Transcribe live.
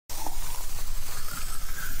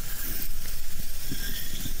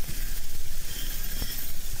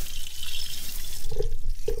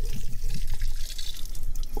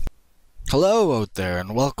Hello out there,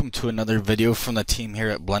 and welcome to another video from the team here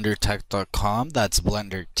at BlenderTek.com. That's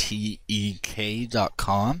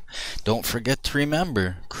BlenderTek.com. Don't forget to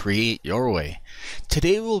remember, create your way.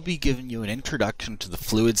 Today we'll be giving you an introduction to the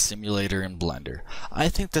fluid simulator in Blender. I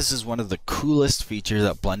think this is one of the coolest features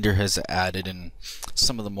that Blender has added in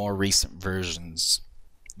some of the more recent versions.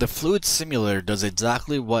 The fluid simulator does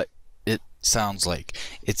exactly what it sounds like.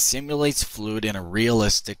 It simulates fluid in a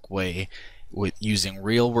realistic way with using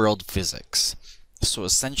real-world physics. So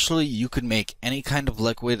essentially you could make any kind of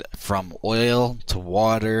liquid from oil to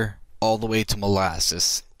water all the way to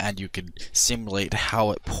molasses, and you could simulate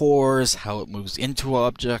how it pours, how it moves into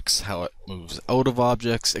objects, how it moves out of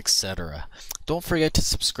objects, etc. Don't forget to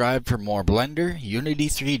subscribe for more Blender, Unity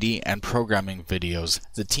 3D, and programming videos.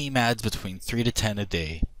 The team adds between 3 to 10 a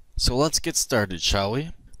day. So let's get started, shall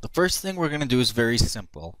we? The first thing we're going to do is very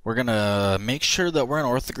simple. We're going to make sure that we're in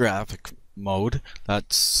orthographic mode.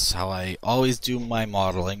 That's how I always do my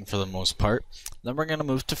modeling for the most part. Then we're going to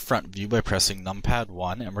move to front view by pressing numpad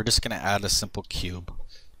 1, and we're just going to add a simple cube.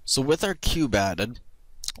 So with our cube added,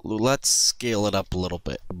 let's scale it up a little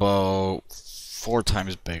bit, about 4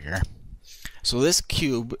 times bigger. So this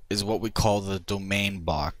cube is what we call the domain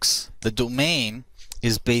box. The domain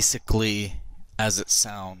is basically as it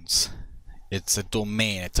sounds. It's a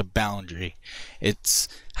domain, it's a boundary. It's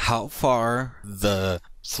how far the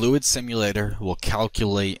fluid simulator will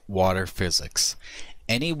calculate water physics.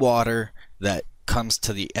 Any water that comes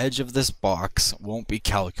to the edge of this box won't be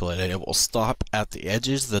calculated. It will stop at the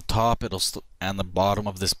edges, the top, and the bottom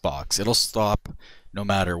of this box. It'll stop no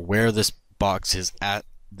matter where this box is at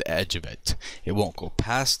the edge of it. It won't go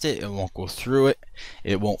past it, it won't go through it,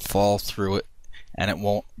 it won't fall through it, and it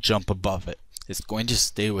won't jump above it. It's going to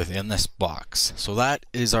stay within this box. So that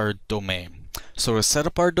is our domain. So to set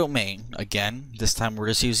up our domain, again, this time we're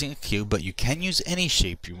just using a cube, but you can use any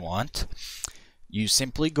shape you want. You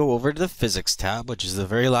simply go over to the physics tab, which is the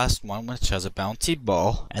very last one, which has a bouncy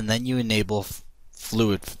ball, and then you enable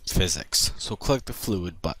fluid physics. So click the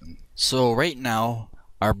fluid button. So right now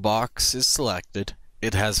our box is selected.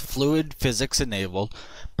 It has fluid physics enabled,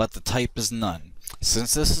 but the type is none.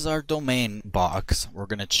 Since this is our domain box, we're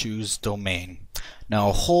going to choose domain. Now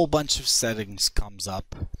a whole bunch of settings comes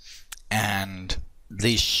up, and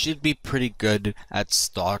they should be pretty good at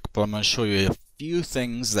stock, but I'm going to show you a few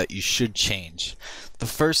things that you should change. The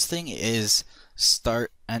first thing is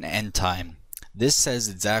start and end time. This says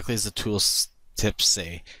exactly as the tooltips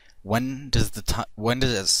say. When does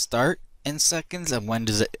it start in seconds and when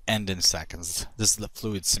does it end in seconds? This is the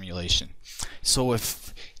fluid simulation. So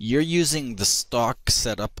if you're using the stock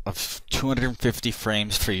setup of 250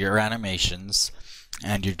 frames for your animations,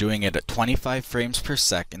 and you're doing it at 25 frames per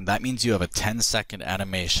second, that means you have a 10-second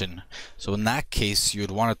animation. So in that case, you would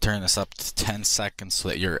want to turn this up to 10 seconds so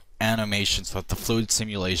that your animation, so that the fluid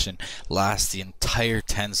simulation lasts the entire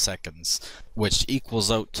 10 seconds, which equals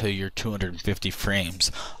out to your 250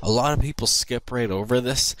 frames. A lot of people skip right over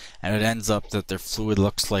this, and it ends up that their fluid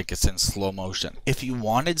looks like it's in slow motion. If you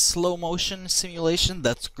wanted slow motion simulation,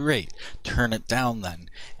 that's great. Turn it down then,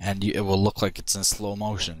 and it will look like it's in slow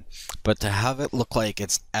motion. But to have it look like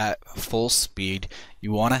it's at full speed,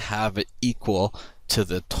 you want to have it equal to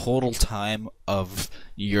the total time of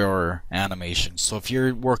your animation. So if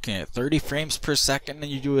you're working at 30 frames per second and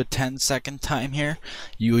you do a 10-second time here,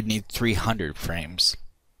 you would need 300 frames.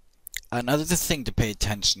 Another thing to pay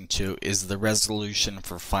attention to is the resolution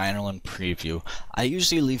for final and preview. I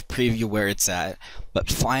usually leave preview where it's at, but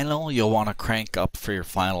final you'll want to crank up for your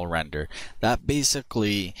final render. That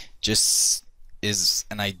basically just is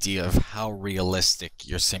an idea of how realistic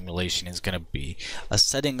your simulation is going to be. A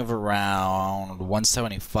setting of around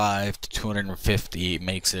 175 to 250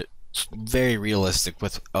 makes it very realistic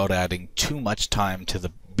without adding too much time to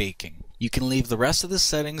the baking. You can leave the rest of the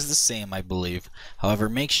settings the same, I believe. However,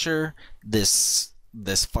 make sure this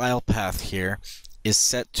file path here is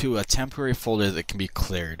set to a temporary folder that can be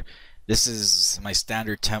cleared. This is my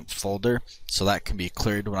standard temp folder, so that can be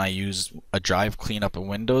cleared when I use a drive cleanup in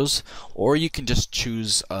Windows, or you can just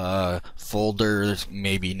choose a folder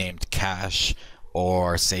maybe named cache,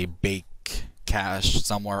 or say bake cache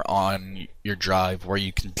somewhere on your drive where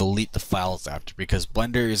you can delete the files after, because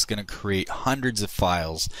Blender is going to create hundreds of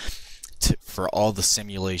files for all the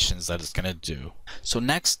simulations that it's going to do. So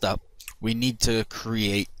next up, we need to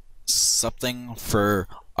create something for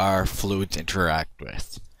our fluid to interact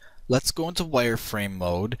with. Let's go into wireframe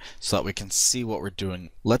mode so that we can see what we're doing.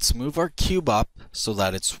 Let's move our cube up so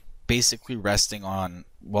that it's basically resting on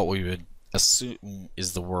what we would assume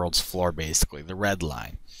is the world's floor, basically, the red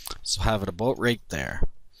line. So have it about right there.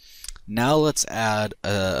 Now let's add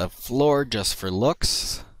a floor just for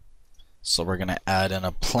looks. So we're going to add in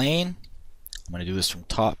a plane. I'm going to do this from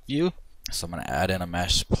top view. So I'm going to add in a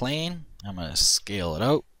mesh plane. I'm going to scale it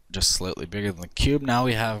out just slightly bigger than the cube. Now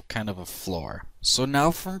we have kind of a floor. So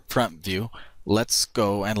now from front view, let's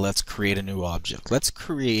go and let's create a new object. Let's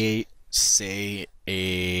create, say,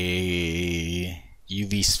 a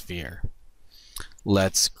UV sphere.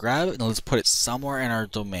 Let's grab it and let's put it somewhere in our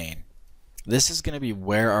domain. This is going to be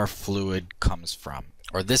where our fluid comes from,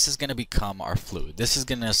 or this is going to become our fluid. This is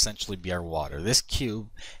going to essentially be our water. This cube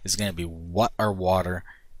is going to be what our water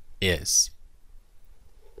is.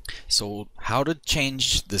 So how to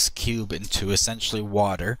change this cube into essentially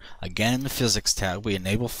water? Again, in the physics tab, we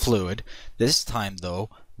enable fluid. This time though,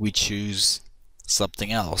 we choose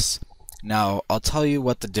something else. Now, I'll tell you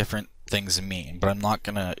what the different things mean, but I'm not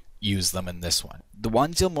going to use them in this one. The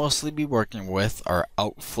ones you'll mostly be working with are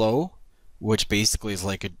outflow, which basically is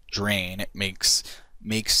like a drain. It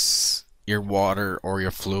makes your water or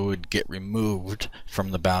your fluid get removed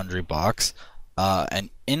from the boundary box. And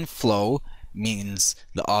inflow means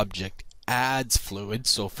the object adds fluid.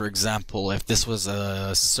 So for example, if this was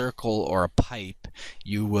a circle or a pipe,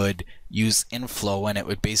 you would use inflow and it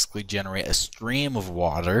would basically generate a stream of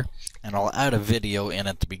water. And I'll add a video in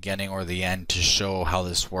at the beginning or the end to show how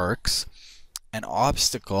this works. An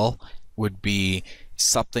obstacle would be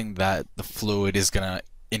something that the fluid is going to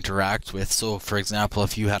interact with. So for example,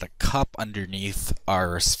 if you had a cup underneath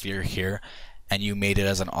our sphere here and you made it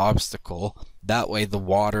as an obstacle, that way the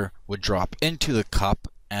water would drop into the cup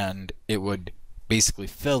and it would basically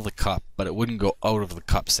fill the cup, but it wouldn't go out of the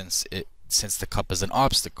cup since the cup is an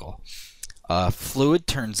obstacle. Fluid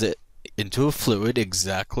turns it into a fluid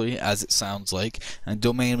exactly as it sounds like, and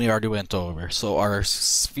domain we already went over. So our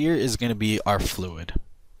sphere is going to be our fluid.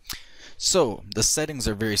 So the settings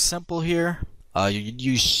are very simple here. You'd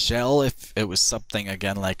use shell if it was something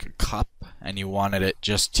again like a cup and you wanted it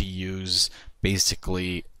just to use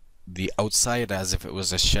basically the outside as if it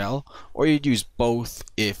was a shell, or you'd use both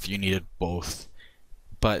if you needed both.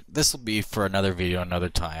 But this will be for another video another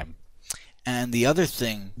time. And the other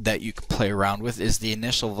thing that you can play around with is the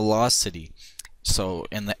initial velocity. So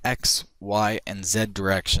in the X, Y, and Z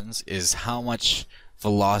directions is how much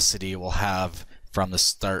velocity it will have from the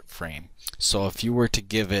start frame. So if you were to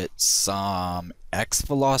give it some X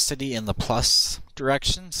velocity in the plus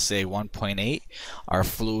direction, say 1.8, our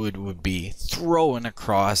fluid would be thrown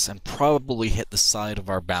across and probably hit the side of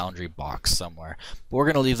our boundary box somewhere. But we're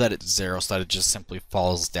going to leave that at 0 so that it just simply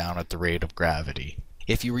falls down at the rate of gravity.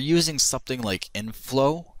 If you were using something like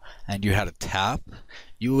inflow and you had a tap,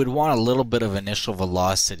 you would want a little bit of initial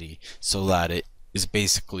velocity so that it is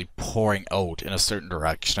basically pouring out in a certain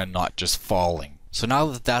direction and not just falling. So now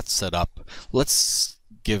that that's set up, let's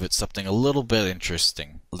give it something a little bit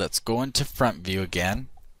interesting. Let's go into front view again,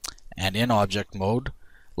 and in object mode,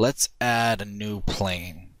 let's add a new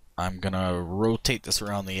plane. I'm gonna rotate this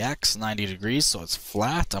around the X 90 degrees so it's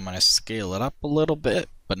flat. I'm gonna scale it up a little bit,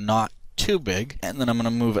 but not too big, and then I'm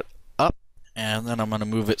gonna move it up, and then I'm gonna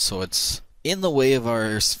move it so it's in the way of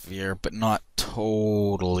our sphere, but not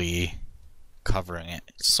totally covering it,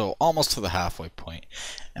 so almost to the halfway point.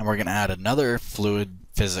 And we're going to add another fluid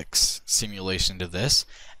physics simulation to this,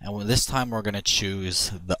 and this time we're going to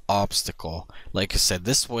choose the obstacle. Like I said,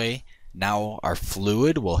 this way now our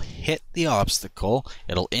fluid will hit the obstacle,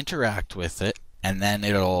 it'll interact with it, and then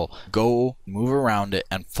it'll go move around it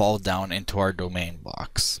and fall down into our domain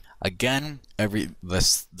box. Again,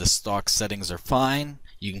 the stock settings are fine.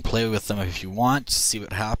 You can play with them if you want to see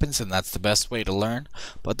what happens, and that's the best way to learn,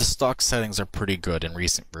 but the stock settings are pretty good in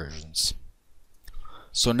recent versions.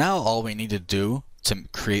 So now all we need to do to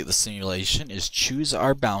create the simulation is choose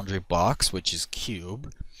our boundary box, which is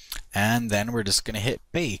cube, and then we're just going to hit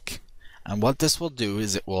bake. And what this will do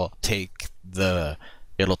is it will take the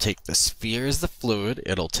sphere as the fluid,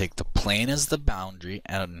 it'll take the plane as the boundary,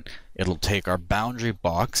 and it'll take our boundary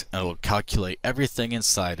box and it'll calculate everything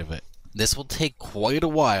inside of it. This will take quite a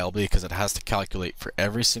while because it has to calculate for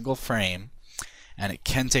every single frame, and it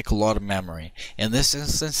can take a lot of memory. In this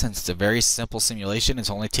instance, since it's a very simple simulation, it's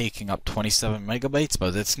only taking up 27 megabytes,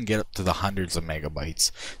 but this can get up to the hundreds of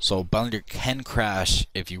megabytes. So Blender can crash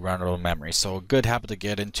if you run out of memory. So a good habit to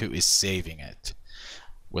get into is saving it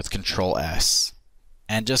with Control S.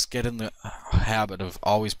 And just get in the habit of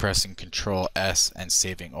always pressing Control S and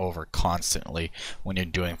saving over constantly when you're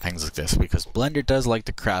doing things like this, because Blender does like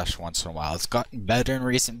to crash once in a while. It's gotten better in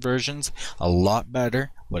recent versions, a lot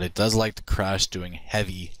better, but it does like to crash doing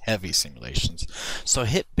heavy simulations. So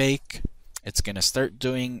hit bake. It's going to start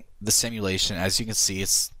doing the simulation. As you can see,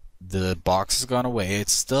 it's the box has gone away.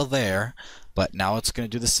 It's still there, but now it's going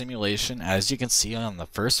to do the simulation. As you can see on the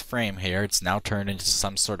first frame here, it's now turned into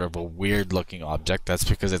some sort of a weird looking object. That's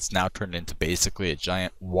because it's now turned into basically a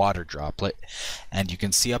giant water droplet. And you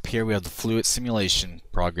can see up here we have the fluid simulation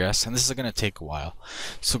progress, and this is going to take a while.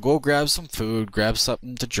 So go grab some food, grab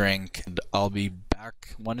something to drink, and I'll be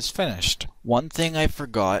back when it's finished. One thing I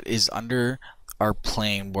forgot is under our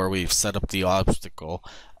plane where we've set up the obstacle,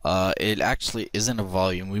 it actually isn't a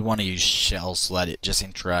volume. We want to use shell so that it just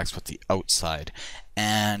interacts with the outside,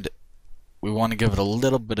 and we want to give it a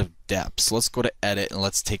little bit of depth. So let's go to edit and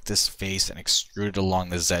let's take this face and extrude it along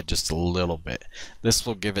the Z just a little bit. This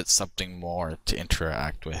will give it something more to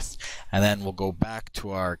interact with. And then we'll go back to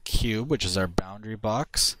our cube, which is our boundary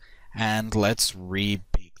box, and let's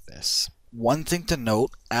rebake this. One thing to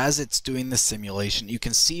note, as it's doing the simulation, you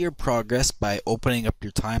can see your progress by opening up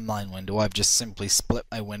your timeline window. I've just simply split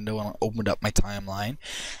my window and opened up my timeline,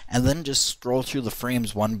 and then just scroll through the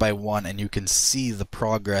frames one by one, and you can see the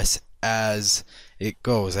progress as it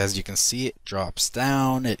goes. As you can see, it drops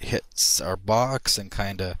down, it hits our box and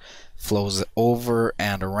kind of flows over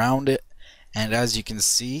and around it, and as you can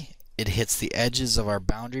see, it hits the edges of our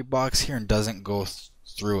boundary box here and doesn't go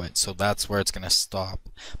through it, so that's where it's going to stop.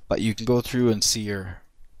 But you can go through and see your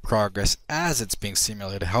progress as it's being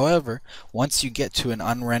simulated. However, once you get to an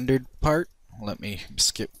unrendered part, let me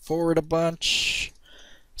skip forward a bunch.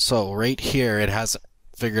 So right here, it hasn't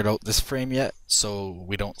figured out this frame yet, so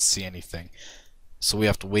we don't see anything. So we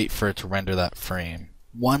have to wait for it to render that frame.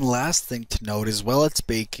 One last thing to note is while it's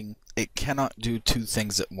baking, it cannot do two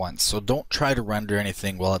things at once, so don't try to render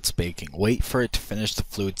anything while it's baking. Wait for it to finish the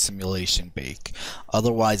fluid simulation bake.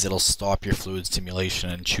 Otherwise, it'll stop your fluid simulation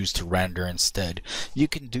and choose to render instead. You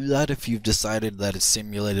can do that if you've decided that it's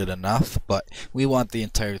simulated enough, but we want the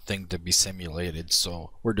entire thing to be simulated,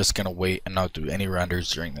 so we're just going to wait and not do any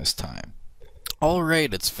renders during this time.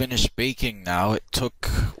 Alright, it's finished baking now. It took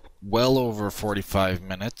well over 45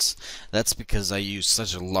 minutes. That's because I used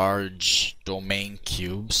such a large domain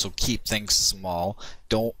cube, so keep things small.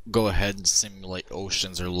 Don't go ahead and simulate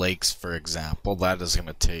oceans or lakes, for example. That is going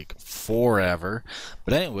to take forever.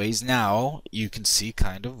 But anyways, now you can see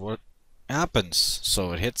kind of what happens.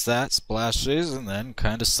 So it hits that, splashes, and then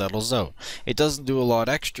kind of settles out. It doesn't do a lot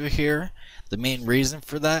extra here. The main reason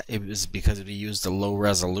for that is because we used a low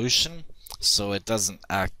resolution, so it doesn't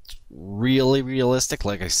act really realistic.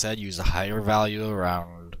 Like I said, use a higher value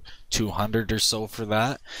around 200 or so for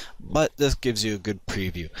that, but this gives you a good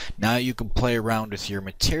preview. Now you can play around with your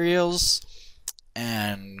materials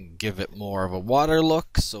and give it more of a water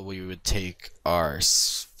look. So we would take our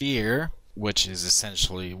sphere, which is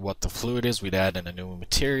essentially what the fluid is. We'd add in a new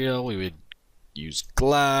material. We would use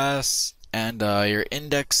glass. And your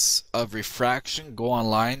index of refraction, go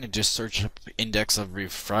online and just search up index of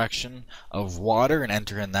refraction of water and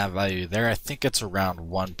enter in that value there. I think it's around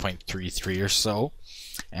 1.33 or so,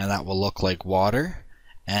 and that will look like water.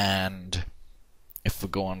 And if we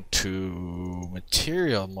go into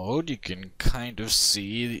material mode, you can kind of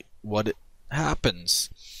see what happens.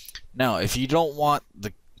 Now, if you don't want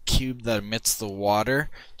the cube that emits the water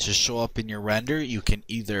to show up in your render, you can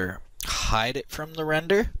either hide it from the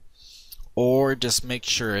render, or just make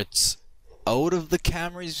sure it's out of the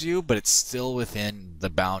camera's view, but it's still within the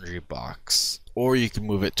boundary box. Or you can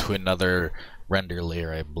move it to another render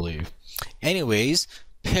layer, I believe. Anyways,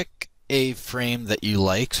 pick a frame that you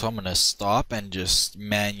like. So I'm going to stop and just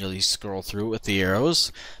manually scroll through with the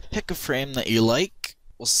arrows. Pick a frame that you like.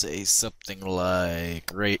 We'll say something like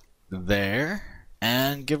right there,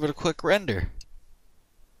 and give it a quick render.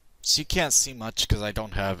 So you can't see much because I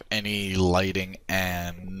don't have any lighting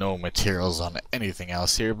and no materials on anything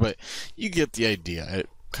else here, but you get the idea. It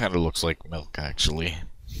kind of looks like milk, actually.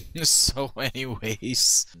 So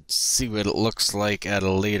anyways, see what it looks like at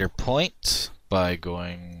a later point by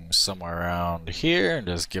going somewhere around here and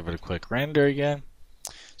just give it a quick render again.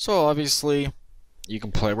 So obviously you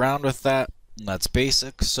can play around with that, and that's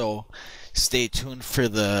basic. So stay tuned for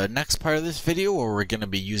the next part of this video where we're going to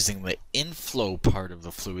be using the inflow part of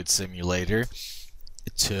the fluid simulator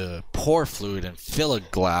to pour fluid and fill a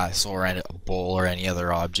glass or a bowl or any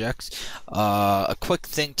other object. A quick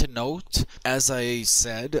thing to note, as I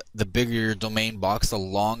said, the bigger your domain box, the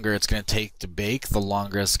longer it's going to take to bake, the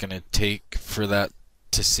longer it's going to take for that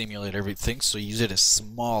to simulate everything, so use it as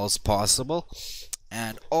small as possible.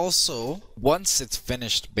 And also, once it's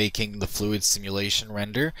finished baking the fluid simulation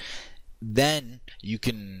render, then you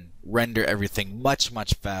can render everything much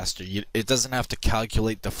faster. It doesn't have to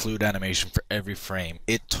calculate the fluid animation for every frame.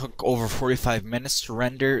 It took over 45 minutes to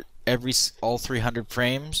render all 300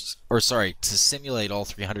 frames, or sorry, to simulate all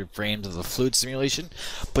 300 frames of the fluid simulation,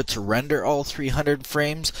 but to render all 300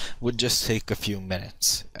 frames would just take a few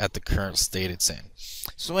minutes at the current state it's in.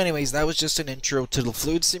 So anyways, that was just an intro to the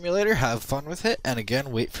fluid simulator. Have fun with it, and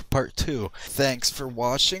again, wait for part 2. Thanks for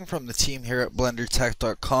watching from the team here at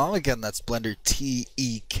BlenderTek.com. Again, that's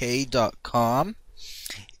BlenderTek.com.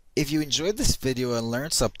 If you enjoyed this video and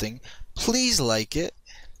learned something, please like it.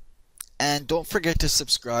 And don't forget to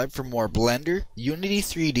subscribe for more Blender, Unity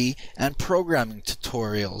 3D, and programming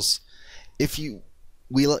tutorials.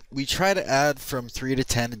 We try to add from 3 to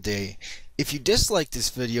 10 a day. If you dislike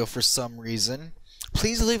this video for some reason,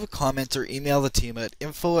 please leave a comment or email the team at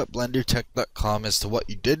info@blendertek.com as to what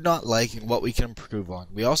you did not like and what we can improve on.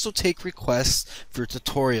 We also take requests for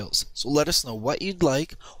tutorials, so let us know what you'd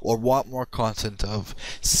like or want more content of.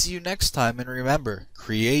 See you next time, and remember,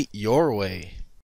 create your way.